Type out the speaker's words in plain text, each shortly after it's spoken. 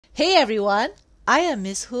Hey everyone, I am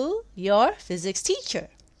Miss Hu, your physics teacher.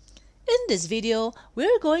 In this video,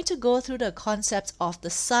 we're going to go through the concept of the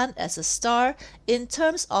sun as a star in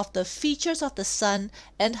terms of the features of the sun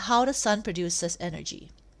and how the sun produces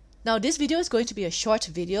energy. Now this video is going to be a short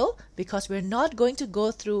video because we're not going to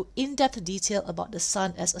go through in-depth detail about the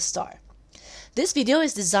sun as a star. This video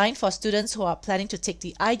is designed for students who are planning to take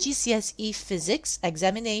the IGCSE Physics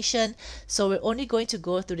examination, so we're only going to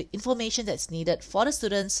go through the information that's needed for the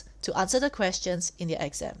students to answer the questions in their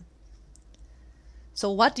exam. So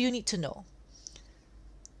what do you need to know?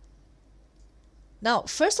 Now,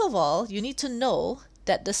 first of all, you need to know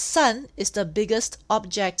that the sun is the biggest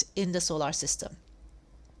object in the solar system.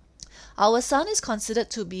 Our sun is considered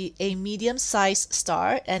to be a medium-sized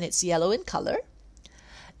star and it's yellow in color.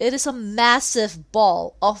 It is a massive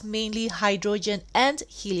ball of mainly hydrogen and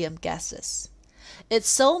helium gases. It's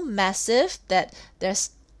so massive that there's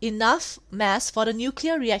enough mass for the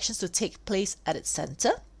nuclear reactions to take place at its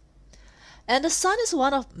center. And the sun is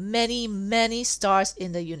one of many stars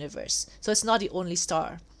in the universe, so it's not the only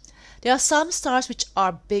star. There are some stars which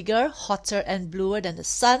are bigger, hotter, and bluer than the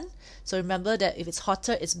sun. So remember that if it's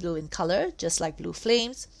hotter, it's blue in color, just like blue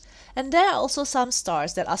flames. And there are also some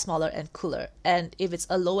stars that are smaller and cooler, and if it's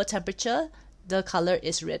a lower temperature, the color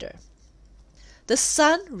is redder. The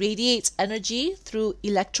sun radiates energy through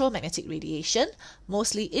electromagnetic radiation,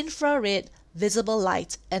 mostly infrared, visible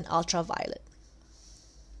light, and ultraviolet.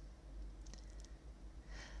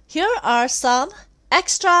 Here are some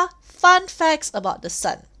extra fun facts about the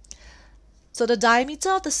sun. So the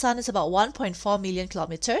diameter of the sun is about 1.4 million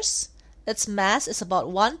kilometers. Its mass is about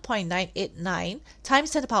 1.989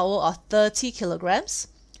 times 10 to the power of 30 kilograms.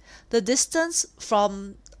 The distance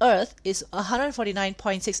from Earth is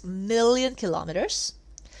 149.6 million kilometers.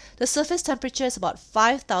 The surface temperature is about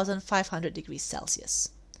 5,500 degrees Celsius.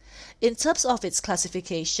 In terms of its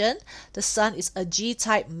classification, the sun is a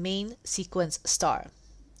G-type main sequence star.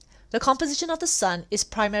 The composition of the sun is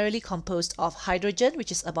primarily composed of hydrogen,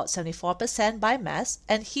 which is about 74% by mass,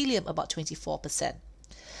 and helium, about 24%.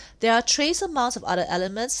 There are trace amounts of other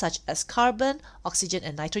elements such as carbon, oxygen,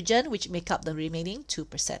 and nitrogen, which make up the remaining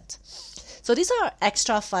 2%. So these are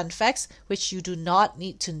extra fun facts which you do not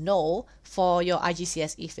need to know for your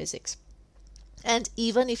IGCSE Physics. And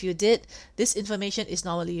even if you did, this information is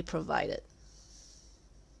normally provided.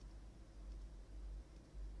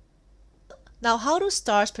 Now, how do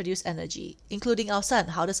stars produce energy, including our sun?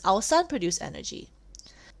 How does our sun produce energy?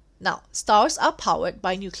 Now, stars are powered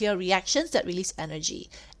by nuclear reactions that release energy.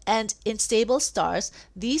 And in stable stars,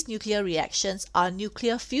 these nuclear reactions are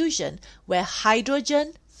nuclear fusion, where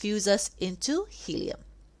hydrogen fuses into helium.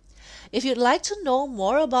 If you'd like to know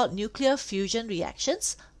more about nuclear fusion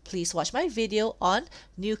reactions, please watch my video on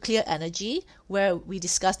nuclear energy, where we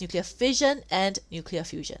discuss nuclear fission and nuclear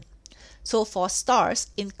fusion. So for stars,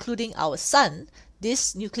 including our sun,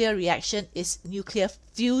 this nuclear reaction is nuclear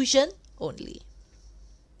fusion only.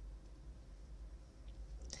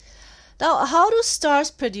 Now, how do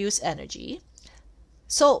stars produce energy?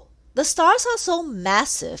 So, the stars are so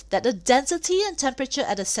massive that the density and temperature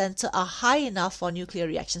at the center are high enough for nuclear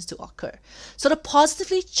reactions to occur. So, the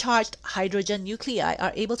positively charged hydrogen nuclei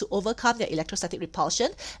are able to overcome their electrostatic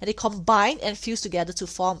repulsion, and they combine and fuse together to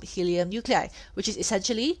form helium nuclei, which is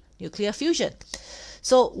essentially nuclear fusion.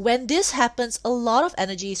 So, when this happens, a lot of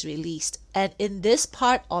energy is released, and in this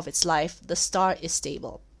part of its life, the star is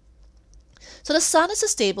stable. So the sun is a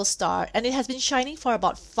stable star and it has been shining for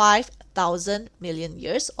about 5,000 million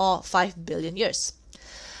years or 5 billion years.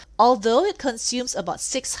 Although it consumes about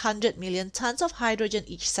 600 million tons of hydrogen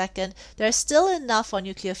each second, there is still enough for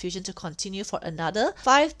nuclear fusion to continue for another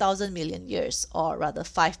 5,000 million years, or rather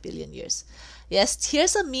 5 billion years. Yes,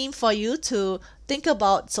 here's a meme for you to think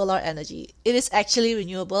about solar energy. It is actually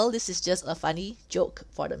renewable. This is just a funny joke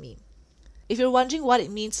for the meme. If you're wondering what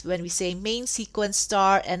it means when we say main sequence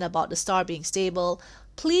star and about the star being stable,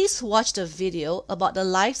 please watch the video about the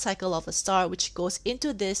life cycle of a star, which goes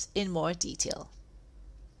into this in more detail.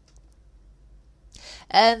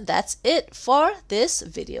 And that's it for this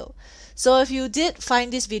video. So if you did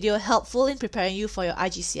find this video helpful in preparing you for your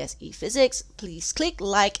IGCSE Physics, please click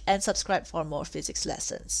like and subscribe for more physics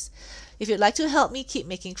lessons. If you'd like to help me keep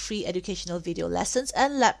making free educational video lessons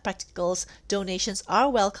and lab practicals, donations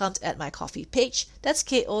are welcomed at my Ko-fi page. That's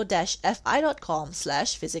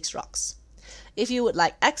ko-fi.com/physicsrocks. If you would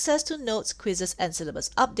like access to notes, quizzes, and syllabus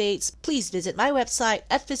updates, please visit my website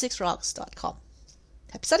at physicsrocks.com.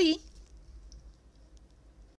 Happy studying!